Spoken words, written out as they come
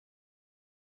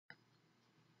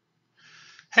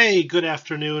Hey, good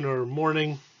afternoon or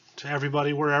morning to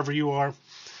everybody wherever you are.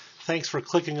 Thanks for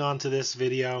clicking onto this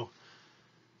video.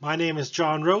 My name is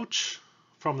John Roach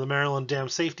from the Maryland Dam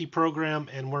Safety Program,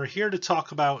 and we're here to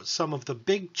talk about some of the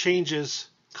big changes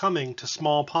coming to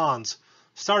small ponds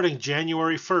starting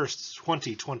January 1st,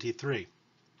 2023.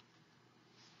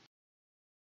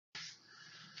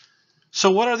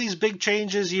 So what are these big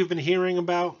changes you've been hearing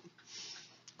about?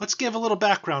 Let's give a little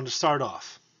background to start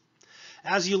off.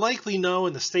 As you likely know,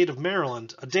 in the state of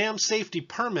Maryland, a dam safety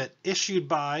permit issued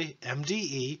by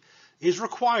MDE is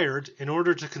required in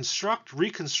order to construct,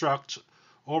 reconstruct,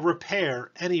 or repair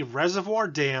any reservoir,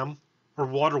 dam, or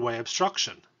waterway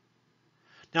obstruction.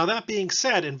 Now, that being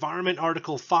said, Environment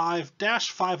Article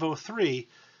 5-503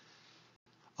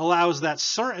 allows that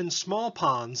certain small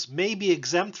ponds may be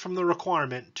exempt from the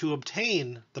requirement to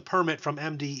obtain the permit from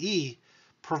MDE,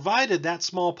 provided that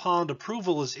small pond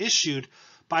approval is issued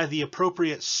by the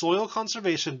appropriate Soil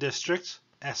Conservation District,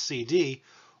 SCD,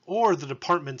 or the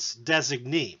department's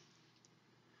designee.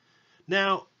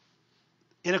 Now,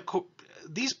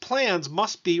 these plans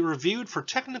must be reviewed for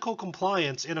technical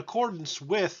compliance in accordance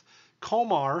with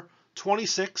COMAR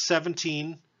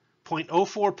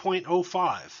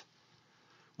 2617.04.05,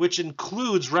 which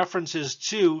includes references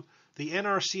to the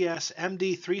NRCS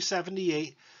MD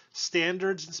 378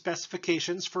 standards and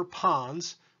specifications for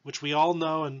ponds, which we all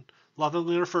know and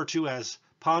lovingly refer to as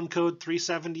Pond Code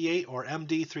 378 or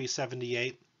MD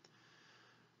 378.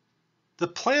 The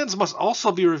plans must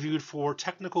also be reviewed for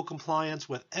technical compliance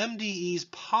with MDE's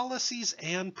policies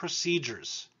and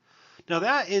procedures. Now,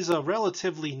 that is a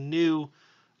relatively new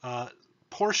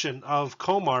portion of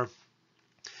COMAR,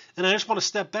 and I just want to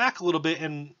step back a little bit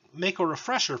and make a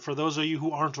refresher for those of you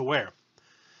who aren't aware.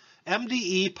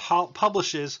 MDE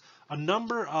publishes a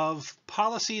number of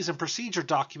policies and procedure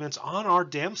documents on our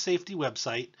dam safety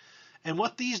website, and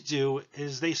what these do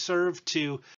is they serve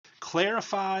to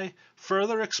clarify,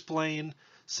 further explain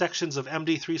sections of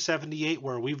MD 378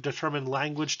 where we've determined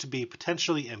language to be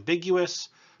potentially ambiguous,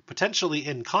 potentially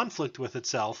in conflict with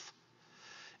itself.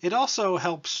 It also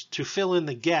helps to fill in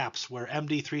the gaps where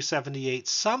MD 378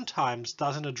 sometimes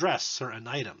doesn't address certain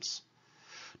items.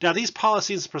 Now, these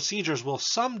policies and procedures will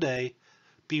someday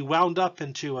be wound up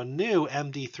into a new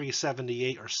MD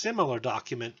 378 or similar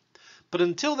document, but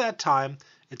until that time,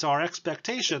 it's our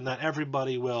expectation that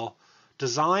everybody will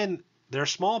design their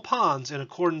small ponds in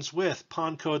accordance with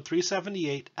Pond Code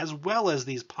 378 as well as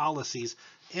these policies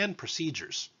and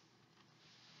procedures.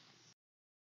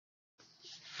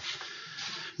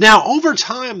 Now, over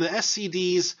time, the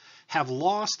SCDs have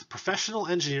lost professional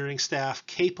engineering staff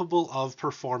capable of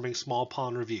performing small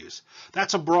pond reviews.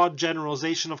 That's a broad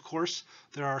generalization, of course.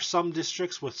 There are some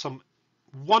districts with some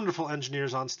wonderful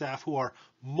engineers on staff who are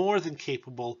more than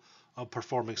capable of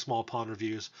performing small pond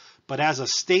reviews. But as a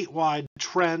statewide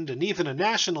trend and even a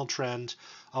national trend,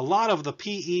 a lot of the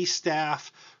PE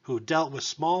staff who dealt with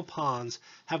small ponds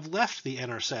have left the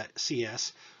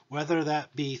NRCS, whether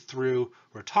that be through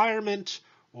retirement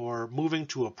or moving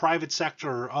to a private sector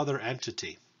or other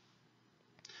entity.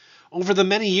 Over the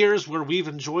many years where we've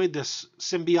enjoyed this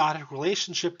symbiotic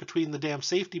relationship between the Dam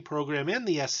Safety Program and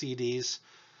the SCDs,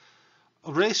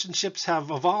 relationships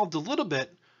have evolved a little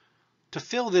bit to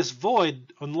fill this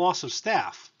void on loss of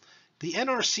staff. The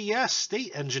NRCS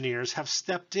state engineers have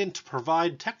stepped in to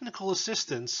provide technical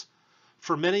assistance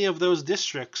for many of those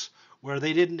districts where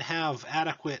they didn't have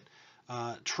adequate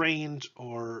trained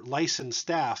or licensed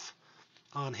staff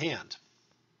on hand.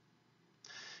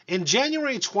 In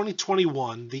January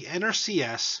 2021, the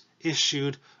NRCS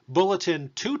issued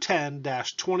Bulletin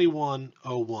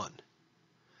 210-2101.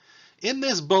 In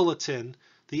this bulletin,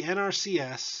 the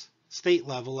NRCS state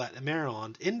level at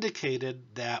Maryland indicated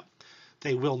that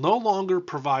they will no longer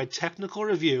provide technical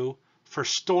review for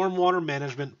stormwater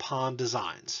management pond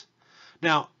designs.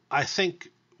 Now, I think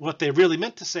what they really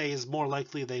meant to say is more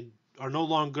likely they are no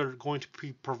longer going to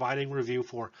be providing review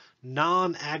for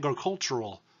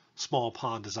non-agricultural small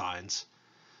pond designs.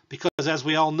 Because as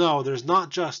we all know, there's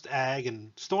not just ag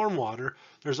and stormwater,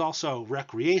 there's also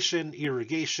recreation,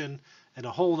 irrigation, and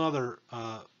a whole other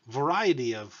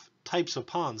variety of types of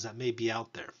ponds that may be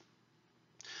out there.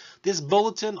 This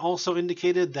bulletin also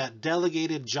indicated that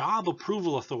Delegated Job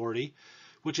Approval Authority,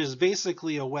 which is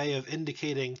basically a way of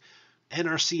indicating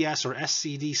NRCS or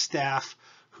SCD staff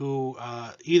who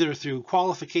either through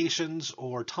qualifications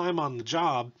or time on the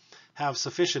job have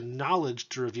sufficient knowledge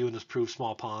to review and approve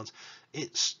small ponds,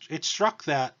 it struck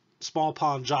that small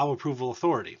pond job approval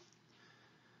authority.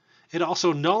 It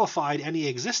also nullified any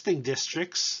existing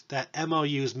districts that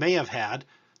MOUs may have had.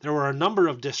 There were a number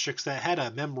of districts that had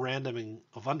a memorandum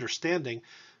of understanding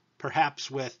perhaps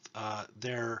with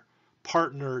their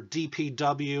partner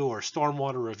DPW or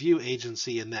Stormwater Review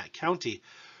Agency in that county,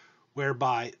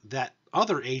 whereby that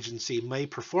other agency may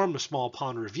perform the small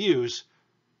pond reviews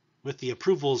with the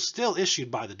approvals still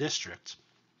issued by the district.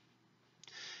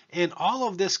 And all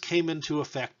of this came into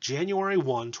effect January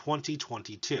 1,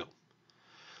 2022.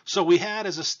 So we had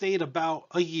as a state about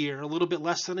a year, a little bit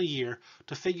less than a year,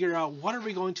 to figure out what are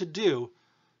we going to do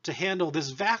to handle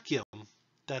this vacuum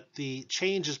that the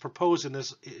changes proposed in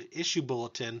this issue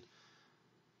bulletin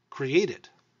created.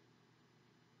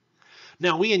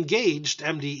 Now, we engaged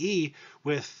MDE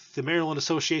with the Maryland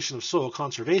Association of Soil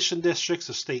Conservation Districts,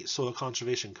 the State Soil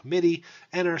Conservation Committee,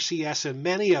 NRCS, and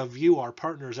many of you are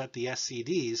partners at the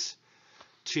SCDs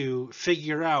to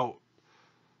figure out,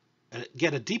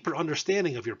 get a deeper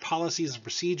understanding of your policies and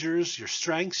procedures, your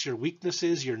strengths, your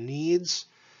weaknesses, your needs,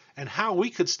 and how we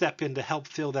could step in to help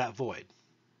fill that void.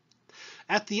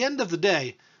 At the end of the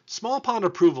day, small pond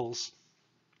approvals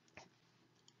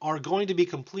are going to be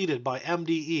completed by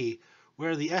MDE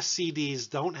where the SCDs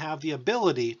don't have the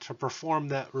ability to perform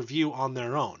that review on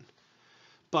their own.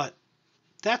 But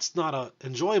that's not an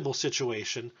enjoyable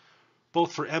situation,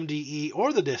 both for MDE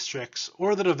or the districts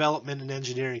or the development and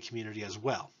engineering community as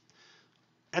well.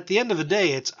 At the end of the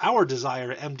day, it's our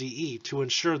desire at MDE to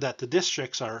ensure that the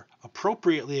districts are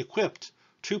appropriately equipped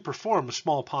to perform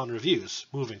small pond reviews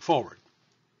moving forward.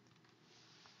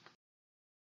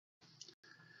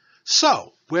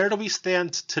 So, where do we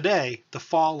stand today, the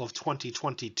fall of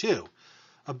 2022?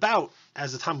 About,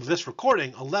 as the time of this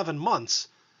recording, 11 months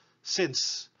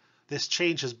since this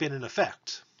change has been in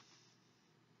effect.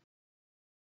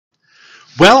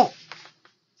 Well,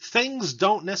 things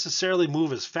don't necessarily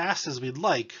move as fast as we'd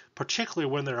like,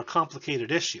 particularly when they're a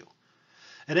complicated issue.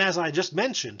 And as I just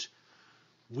mentioned,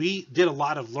 we did a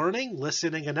lot of learning,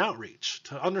 listening, and outreach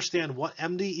to understand what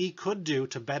MDE could do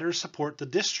to better support the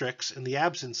districts in the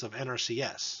absence of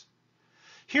NRCS.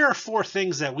 Here are 4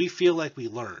 things that we feel like we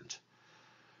learned.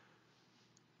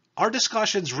 Our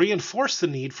discussions reinforce the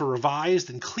need for revised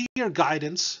and clear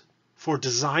guidance for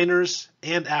designers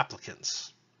and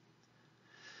applicants.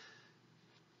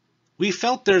 We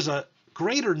felt there's a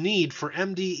greater need for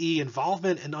MDE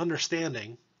involvement and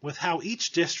understanding with how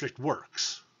each district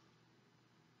works.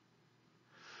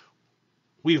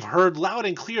 We've heard loud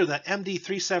and clear that MD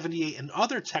 378 and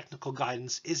other technical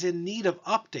guidance is in need of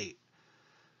update.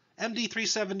 MD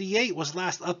 378 was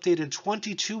last updated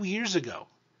 22 years ago.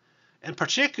 And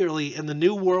particularly in the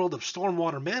new world of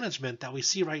stormwater management that we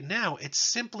see right now, it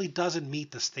simply doesn't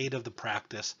meet the state of the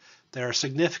practice. There are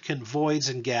significant voids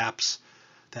and gaps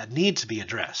that need to be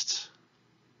addressed.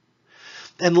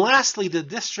 And lastly, the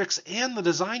districts and the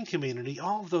design community,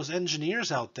 all of those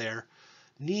engineers out there,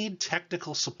 need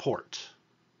technical support.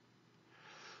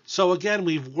 So again,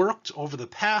 we've worked over the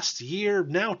past year,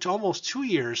 now to almost 2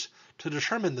 years, to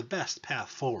determine the best path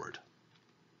forward.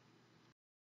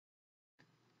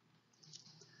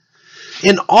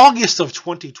 In August of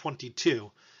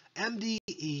 2022,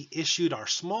 MDE issued our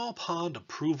small pond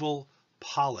approval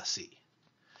policy.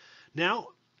 Now,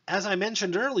 as I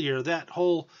mentioned earlier, that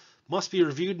whole must be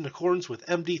reviewed in accordance with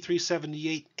MD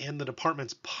 378 and the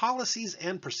department's policies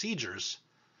and procedures.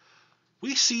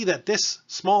 We see that this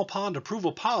small pond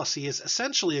approval policy is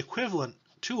essentially equivalent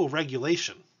to a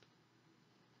regulation.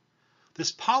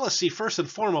 This policy, first and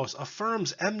foremost,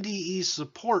 affirms MDE's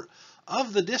support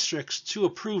of the districts to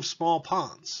approve small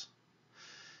ponds.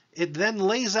 It then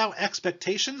lays out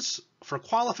expectations for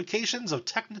qualifications of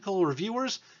technical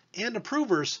reviewers and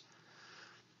approvers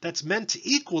that's meant to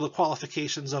equal the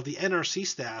qualifications of the NRC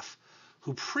staff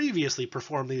who previously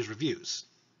performed these reviews.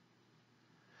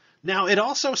 Now, it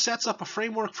also sets up a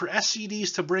framework for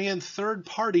SCDs to bring in third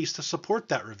parties to support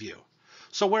that review.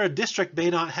 So where a district may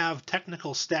not have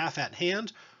technical staff at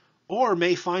hand or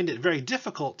may find it very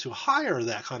difficult to hire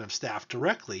that kind of staff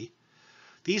directly,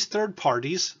 these third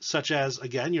parties, such as,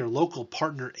 again, your local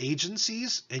partner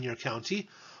agencies in your county,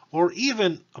 or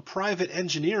even a private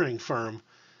engineering firm,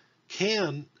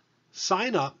 can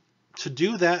sign up to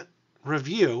do that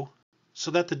review so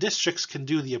that the districts can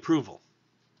do the approval.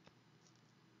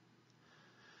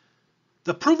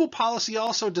 The approval policy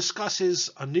also discusses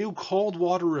a new cold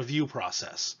water review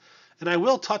process, and I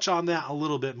will touch on that a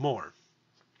little bit more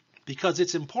because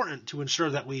it's important to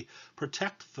ensure that we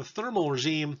protect the thermal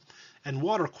regime and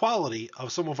water quality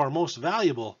of some of our most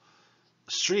valuable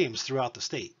streams throughout the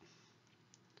state.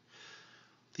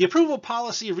 The approval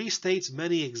policy restates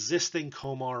many existing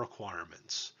COMAR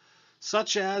requirements,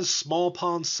 such as small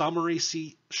pond summary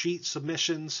sheet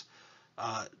submissions,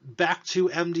 back to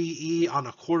MDE on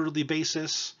a quarterly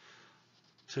basis,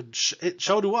 to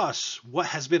show to us what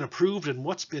has been approved and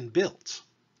what's been built.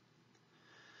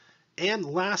 And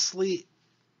lastly,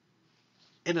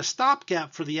 in a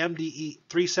stopgap for the MDE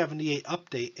 378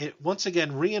 update, it once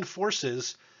again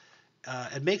reinforces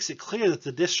and makes it clear that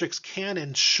the districts can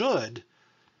and should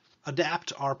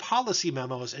adapt our policy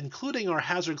memos, including our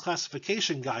hazard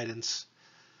classification guidance,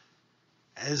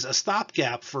 as a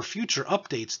stopgap for future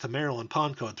updates to Maryland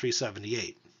Pond Code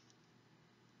 378.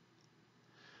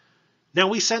 Now,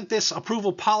 we sent this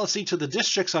approval policy to the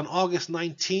districts on August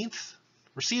 19th,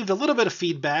 received a little bit of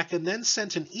feedback, and then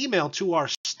sent an email to our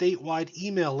statewide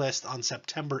email list on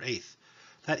September 8th.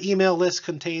 That email list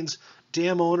contains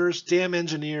dam owners, dam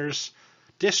engineers,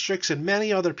 districts, and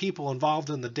many other people involved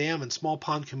in the dam and small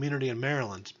pond community in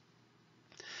Maryland.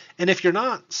 And if you're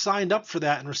not signed up for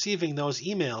that and receiving those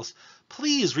emails,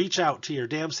 please reach out to your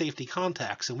dam safety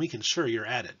contacts and we can ensure you're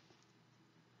added.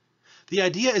 The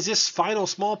idea is this final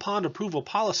small pond approval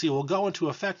policy will go into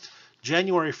effect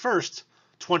January 1st,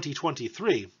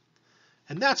 2023.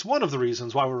 And that's one of the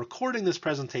reasons why we're recording this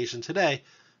presentation today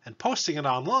and posting it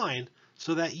online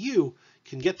so that you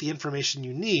can get the information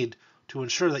you need to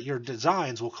ensure that your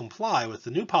designs will comply with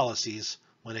the new policies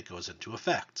when it goes into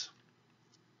effect.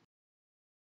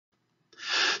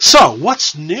 So,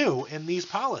 what's new in these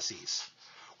policies?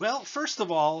 Well, first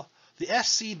of all, the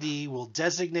SCD will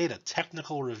designate a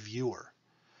technical reviewer.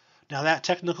 Now, that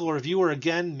technical reviewer,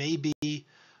 again, may be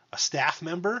a staff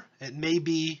member. It may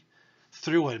be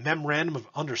through a memorandum of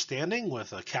understanding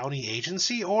with a county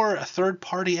agency or a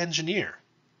third-party engineer.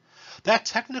 That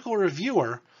technical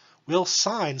reviewer will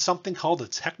sign something called a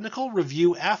technical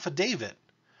review affidavit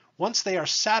once they are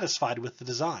satisfied with the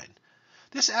design.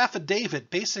 This affidavit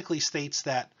basically states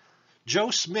that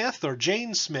Joe Smith or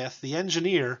Jane Smith, the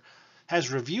engineer,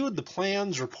 has reviewed the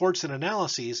plans, reports, and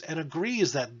analyses and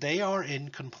agrees that they are in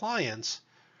compliance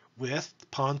with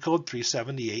Pond Code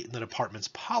 378 and the department's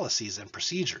policies and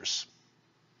procedures.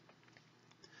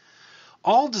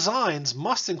 All designs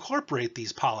must incorporate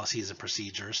these policies and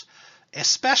procedures,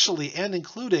 especially and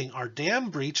including our dam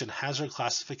breach and hazard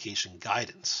classification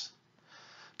guidance.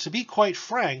 To be quite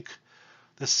frank,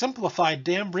 the simplified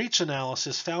dam breach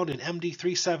analysis found in MD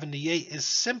 378 is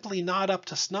simply not up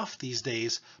to snuff these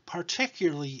days,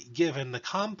 particularly given the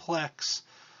complex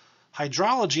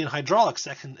hydrology and hydraulics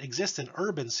that can exist in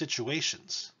urban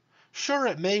situations. Sure,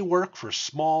 it may work for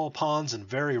small ponds in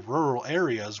very rural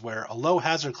areas where a low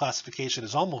hazard classification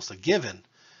is almost a given,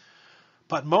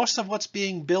 but most of what's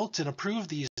being built and approved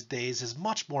these days is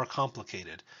much more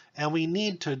complicated, and we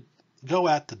need to go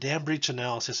at the dam breach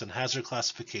analysis and hazard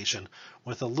classification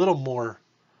with a little more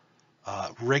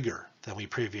rigor than we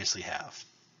previously have.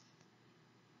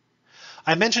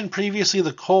 I mentioned previously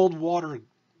the cold water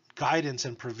guidance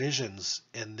and provisions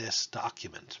in this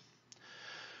document.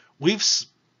 We've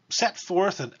set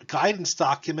forth a guidance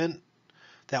document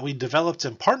that we developed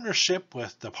in partnership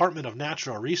with the Department of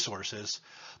Natural Resources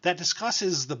that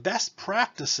discusses the best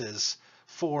practices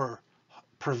for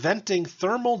preventing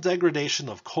thermal degradation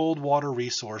of cold water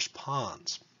resource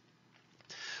ponds.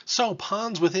 So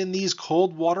ponds within these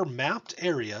cold water mapped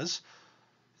areas,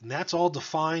 and that's all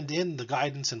defined in the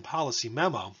guidance and policy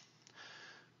memo,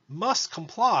 must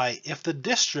comply if the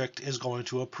district is going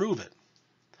to approve it.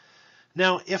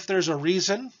 Now, if there's a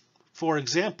reason, for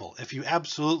example, if you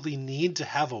absolutely need to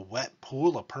have a wet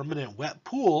pool, a permanent wet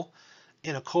pool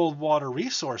in a cold water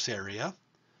resource area,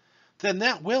 then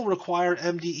that will require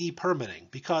MDE permitting,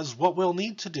 because what we'll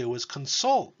need to do is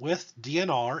consult with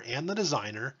DNR and the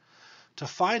designer to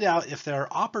find out if there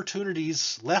are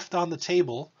opportunities left on the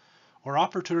table or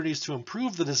opportunities to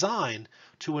improve the design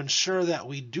to ensure that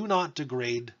we do not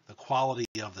degrade the quality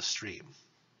of the stream.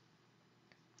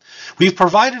 We've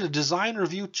provided a design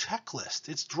review checklist.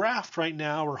 It's draft right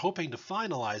now. We're hoping to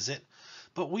finalize it,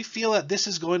 but we feel that this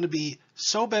is going to be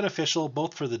so beneficial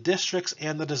both for the districts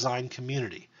and the design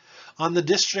community. On the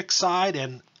district side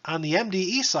and on the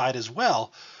MDE side as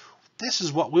well, this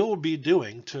is what we'll be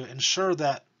doing to ensure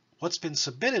that what's been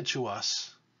submitted to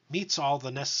us meets all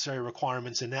the necessary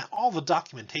requirements and that all the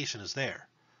documentation is there.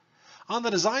 On the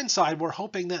design side, we're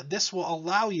hoping that this will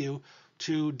allow you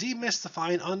to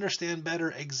demystify and understand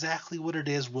better exactly what it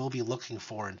is we'll be looking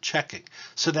for and checking.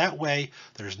 So that way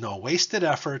there's no wasted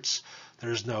efforts,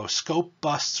 there's no scope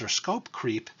busts or scope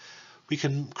creep. We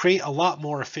can create a lot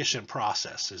more efficient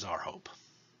process is our hope.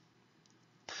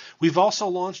 We've also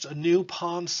launched a new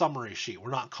pond summary sheet. We're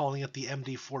not calling it the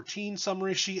MD14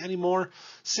 summary sheet anymore,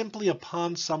 simply a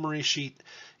pond summary sheet.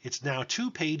 It's now 2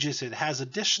 pages. It has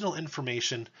additional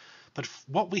information, But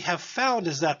what we have found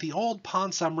is that the old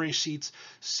pond summary sheets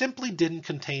simply didn't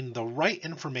contain the right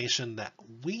information that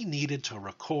we needed to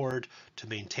record to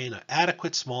maintain an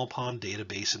adequate small pond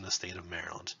database in the state of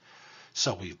Maryland.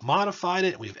 So we've modified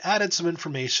it, we've added some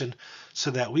information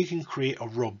so that we can create a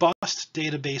robust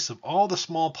database of all the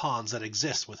small ponds that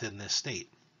exist within this state.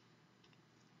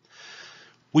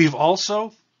 We've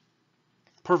also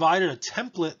provided a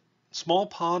template small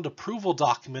pond approval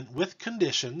document with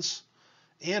conditions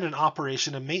and an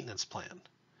operation and maintenance plan.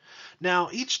 Now,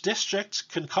 each district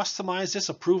can customize this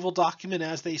approval document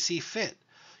as they see fit.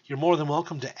 You're more than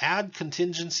welcome to add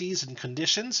contingencies and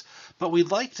conditions, but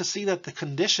we'd like to see that the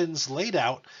conditions laid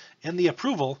out in the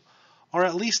approval are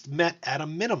at least met at a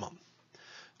minimum.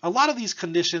 A lot of these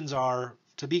conditions are,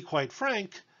 to be quite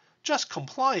frank, just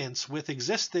compliance with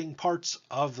existing parts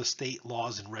of the state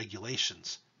laws and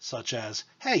regulations, such as,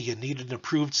 hey, you need an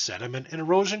approved sediment and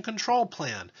erosion control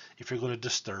plan if you're going to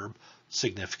disturb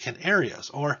significant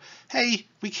areas, or, hey,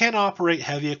 we can't operate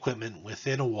heavy equipment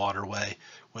within a waterway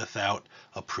without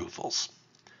approvals.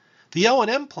 The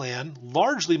O&M plan,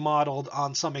 largely modeled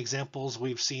on some examples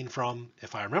we've seen from,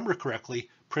 if I remember correctly,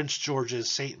 Prince George's,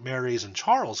 St. Mary's, and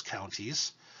Charles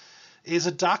counties, is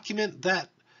a document that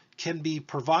can be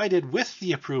provided with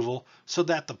the approval so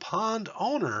that the pond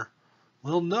owner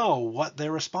will know what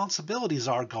their responsibilities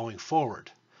are going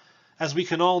forward. As we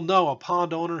can all know, a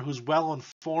pond owner who's well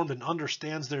informed and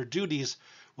understands their duties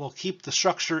will keep the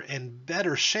structure in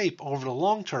better shape over the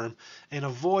long term and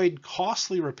avoid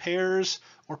costly repairs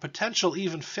or potential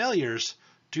even failures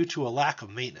due to a lack of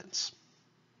maintenance.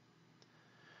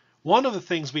 One of the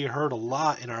things we heard a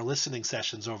lot in our listening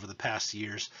sessions over the past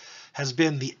years has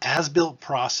been the as-built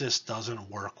process doesn't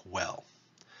work well.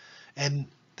 And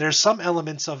there's some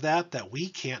elements of that we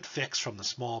can't fix from the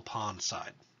small pond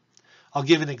side. I'll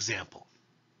give an example.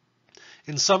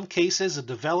 In some cases, a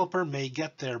developer may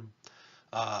get their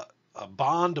a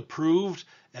bond approved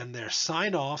and their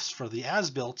sign-offs for the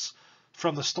as-builts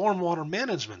from the stormwater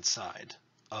management side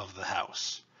of the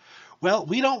house. Well,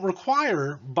 we don't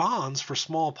require bonds for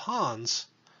small ponds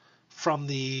from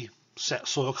the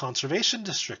soil conservation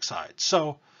district side.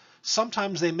 So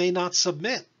sometimes they may not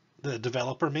submit, the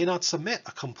developer may not submit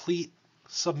a complete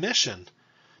submission,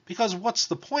 because what's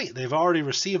the point? They've already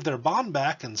received their bond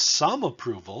back and some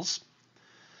approvals.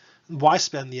 Why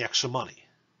spend the extra money?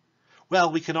 Well,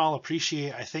 we can all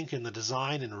appreciate, I think, in the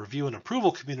design and review and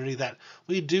approval community that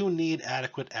we do need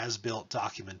adequate as-built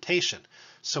documentation.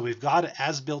 So we've got an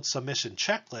as-built submission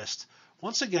checklist,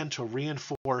 once again, to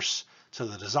reinforce to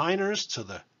the designers, to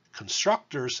the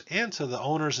constructors, and to the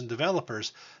owners and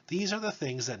developers, these are the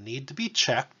things that need to be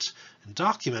checked and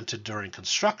documented during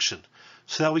construction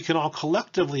so that we can all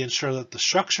collectively ensure that the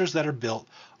structures that are built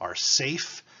are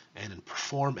safe and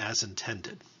perform as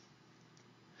intended.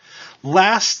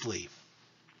 Lastly,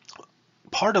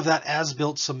 part of that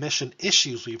as-built submission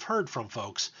issues we've heard from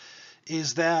folks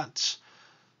is that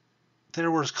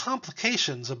there was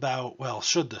complications about, well,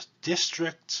 should the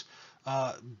district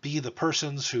be the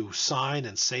persons who sign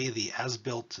and say the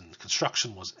as-built and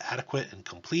construction was adequate and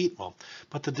complete? Well,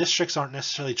 but the districts aren't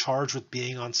necessarily charged with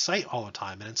being on site all the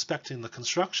time and inspecting the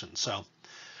construction. So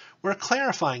we're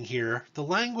clarifying here, the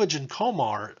language in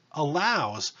COMAR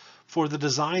allows for the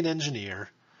design engineer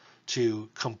to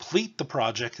complete the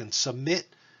project and submit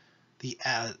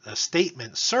a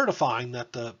statement certifying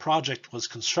that the project was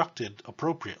constructed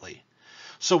appropriately.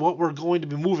 So what we're going to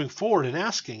be moving forward and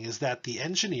asking is that the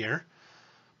engineer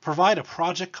provide a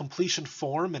project completion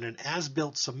form and an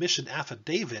as-built submission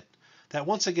affidavit that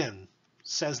once again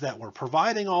says that we're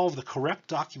providing all of the correct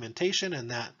documentation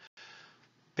and that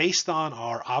based on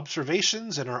our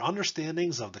observations and our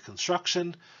understandings of the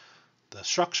construction, the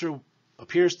structure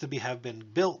appears to have been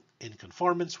built in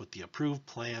conformance with the approved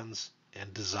plans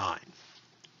and design.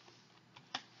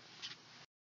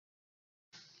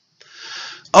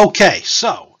 Okay,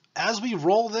 so as we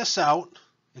roll this out,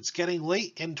 it's getting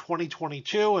late in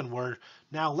 2022 and we're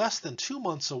now less than 2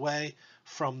 months away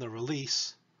from the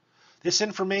release. This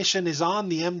information is on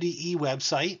the MDE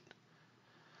website.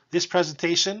 This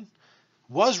presentation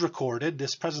was recorded.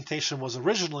 This presentation was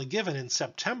originally given in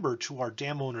September to our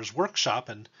dam owners workshop,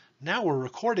 and now we're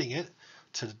recording it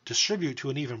to distribute to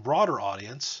an even broader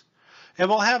audience. And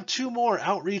we'll have 2 more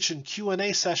outreach and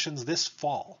Q&A sessions this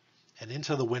fall and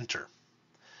into the winter.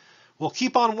 We'll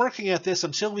keep on working at this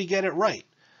until we get it right.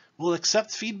 We'll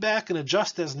accept feedback and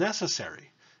adjust as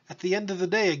necessary. At the end of the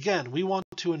day, again, we want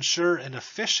to ensure an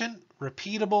efficient,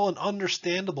 repeatable, and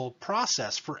understandable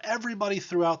process for everybody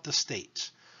throughout the state.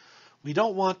 We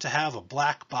don't want to have a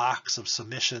black box of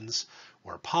submissions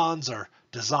where ponds are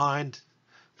designed.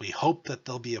 We hope that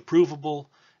they'll be approvable,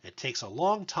 It takes a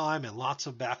long time and lots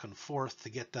of back and forth to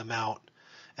get them out.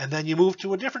 And then you move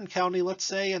to a different county, let's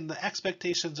say, and the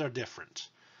expectations are different.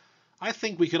 I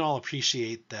think we can all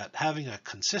appreciate that having a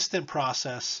consistent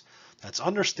process that's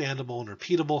understandable and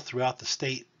repeatable throughout the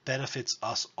state benefits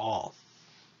us all.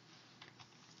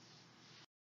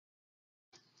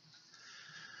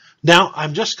 Now,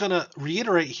 I'm just going to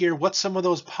reiterate here what some of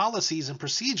those policies and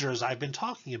procedures I've been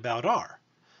talking about are.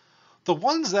 The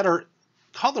ones that are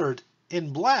colored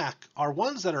in black are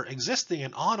ones that are existing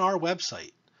and on our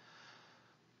website.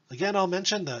 Again, I'll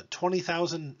mention the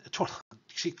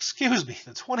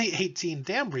 2018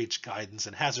 dam breach guidance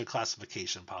and hazard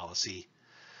classification policy,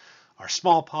 our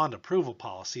small pond approval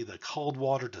policy, the cold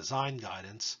water design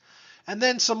guidance, and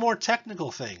then some more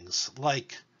technical things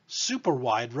like super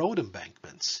wide road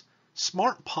embankments,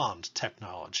 smart pond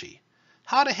technology,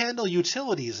 how to handle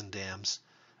utilities in dams,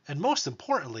 and most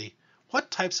importantly,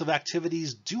 what types of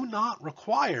activities do not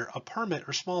require a permit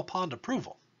or small pond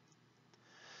approval.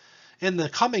 In the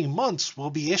coming months, we'll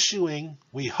be issuing,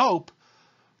 we hope,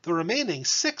 the remaining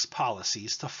 6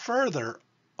 policies to further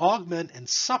augment and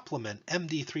supplement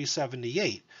MD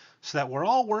 378 so that we're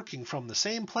all working from the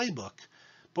same playbook,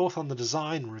 both on the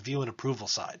design, review, and approval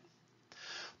side.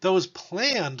 Those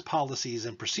planned policies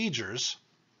and procedures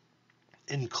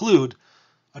include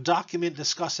a document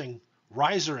discussing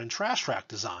riser and trash rack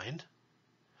design,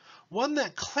 one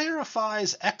that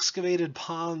clarifies excavated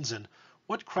ponds and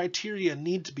what criteria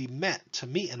need to be met to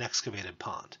meet an excavated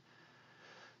pond.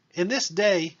 In this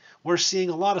day, we're seeing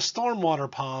a lot of stormwater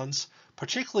ponds,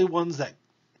 particularly ones that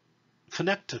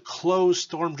connect to closed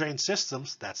storm drain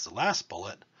systems, that's the last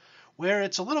bullet, where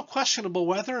it's a little questionable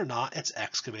whether or not it's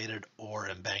excavated or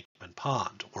embankment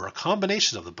pond, or a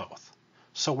combination of the both.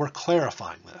 So we're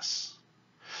clarifying this.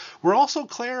 We're also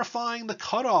clarifying the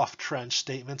cutoff trench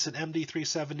statements in MD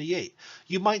 378.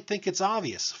 You might think it's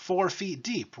obvious, 4 feet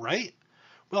deep, right?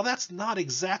 Well, that's not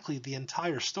exactly the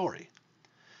entire story.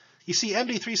 You see,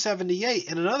 MD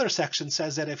 378 in another section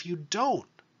says that if you don't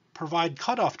provide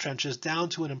cutoff trenches down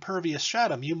to an impervious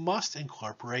stratum, you must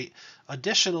incorporate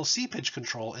additional seepage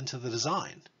control into the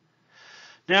design.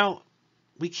 Now,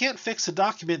 we can't fix a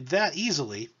document that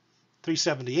easily,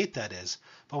 378 that is,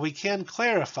 but we can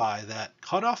clarify that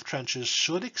cutoff trenches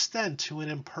should extend to an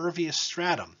impervious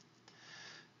stratum,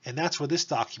 and that's what this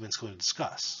document is going to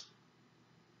discuss.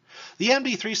 The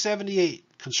MD 378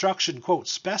 construction quote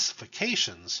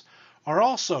specifications are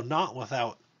also not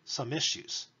without some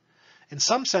issues. In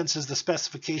some senses, the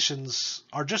specifications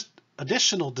are just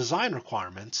additional design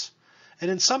requirements, and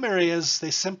in some areas,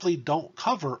 they simply don't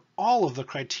cover all of the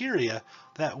criteria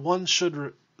that one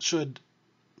should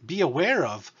be aware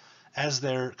of as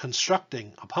they're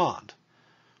constructing a pond.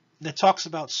 It talks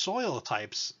about soil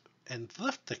types and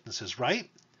lift thicknesses, right?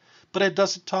 But it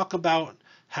doesn't talk about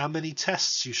how many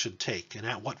tests you should take and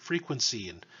at what frequency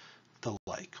and the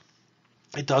like.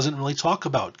 It doesn't really talk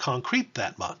about concrete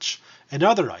that much and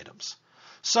other items.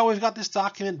 So we've got this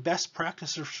document, Best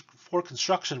Practices for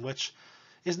Construction, which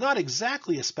is not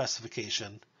exactly a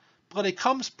specification, but it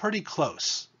comes pretty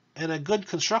close. And a good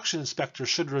construction inspector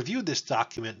should review this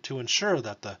document to ensure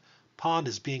that the pond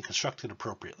is being constructed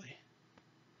appropriately.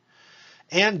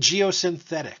 And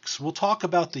geosynthetics. We'll talk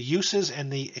about the uses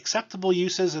and the acceptable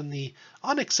uses and the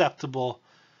unacceptable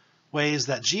ways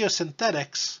that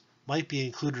geosynthetics might be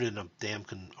included in a dam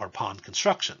or pond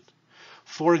construction.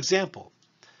 For example,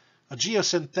 a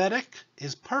geosynthetic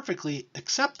is perfectly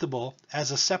acceptable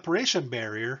as a separation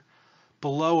barrier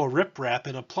below a riprap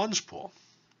in a plunge pool.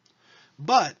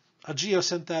 But a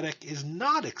geosynthetic is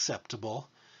not acceptable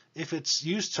if it's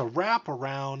used to wrap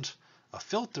around a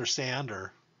filter sand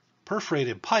or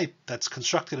perforated pipe that's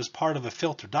constructed as part of a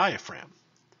filter diaphragm.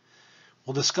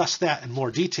 We'll discuss that in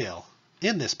more detail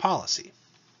in this policy.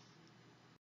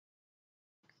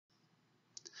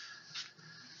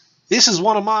 This is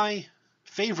one of my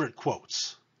favorite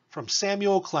quotes from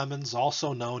Samuel Clemens,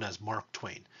 also known as Mark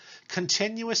Twain.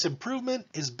 Continuous improvement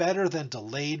is better than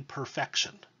delayed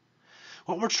perfection.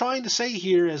 What we're trying to say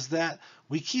here is that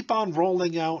we keep on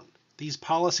rolling out these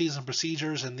policies and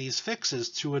procedures and these fixes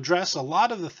to address a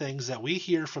lot of the things that we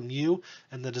hear from you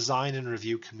and the design and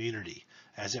review community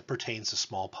as it pertains to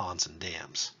small ponds and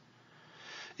dams.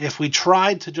 If we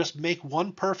tried to just make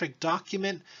one perfect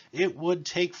document, it would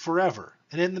take forever.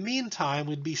 And in the meantime,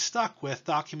 we'd be stuck with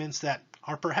documents that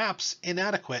are perhaps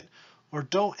inadequate or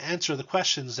don't answer the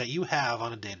questions that you have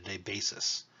on a day-to-day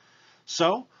basis.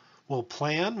 So we'll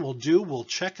plan, we'll do, we'll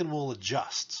check, and we'll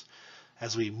adjust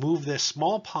as we move this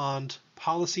small pond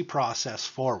policy process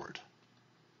forward.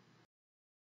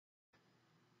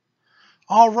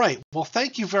 All right, well,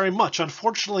 thank you very much.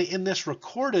 Unfortunately, in this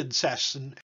recorded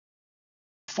session,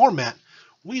 format,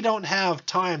 we don't have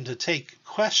time to take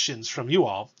questions from you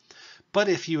all. But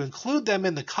if you include them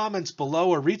in the comments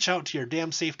below or reach out to your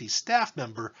dam safety staff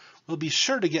member, we'll be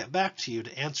sure to get back to you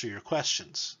to answer your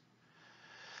questions.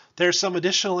 There's some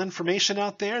additional information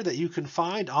out there that you can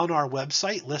find on our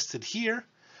website listed here.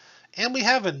 And we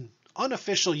have an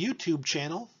unofficial YouTube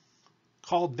channel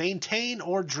called Maintain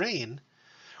or Drain,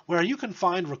 where you can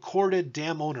find recorded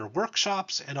dam owner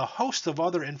workshops and a host of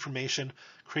other information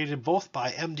created both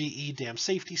by MDE dam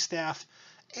safety staff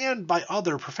and by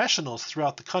other professionals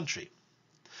throughout the country.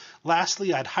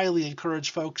 Lastly, I'd highly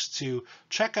encourage folks to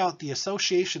check out the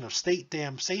Association of State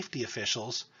Dam Safety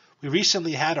Officials. We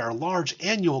recently had our large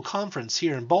annual conference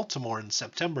here in Baltimore in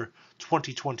September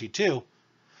 2022.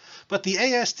 But the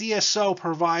ASDSO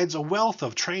provides a wealth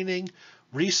of training,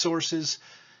 resources,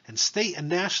 and state and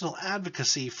national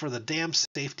advocacy for the dam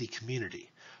safety community.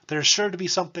 There's sure to be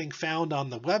something found on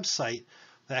the website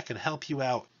that can help you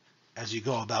out as you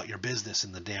go about your business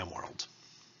in the dam world.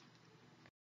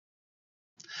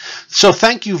 So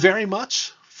thank you very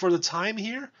much for the time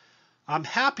here. I'm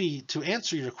happy to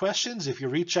answer your questions. If you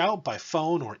reach out by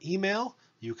phone or email,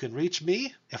 you can reach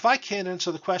me. If I can't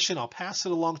answer the question, I'll pass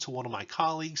it along to one of my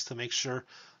colleagues to make sure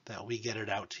that we get it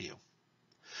out to you.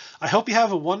 I hope you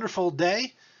have a wonderful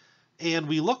day, and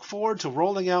we look forward to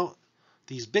rolling out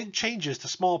these big changes to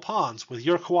small ponds with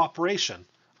your cooperation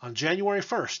on January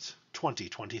 1st,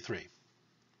 2023.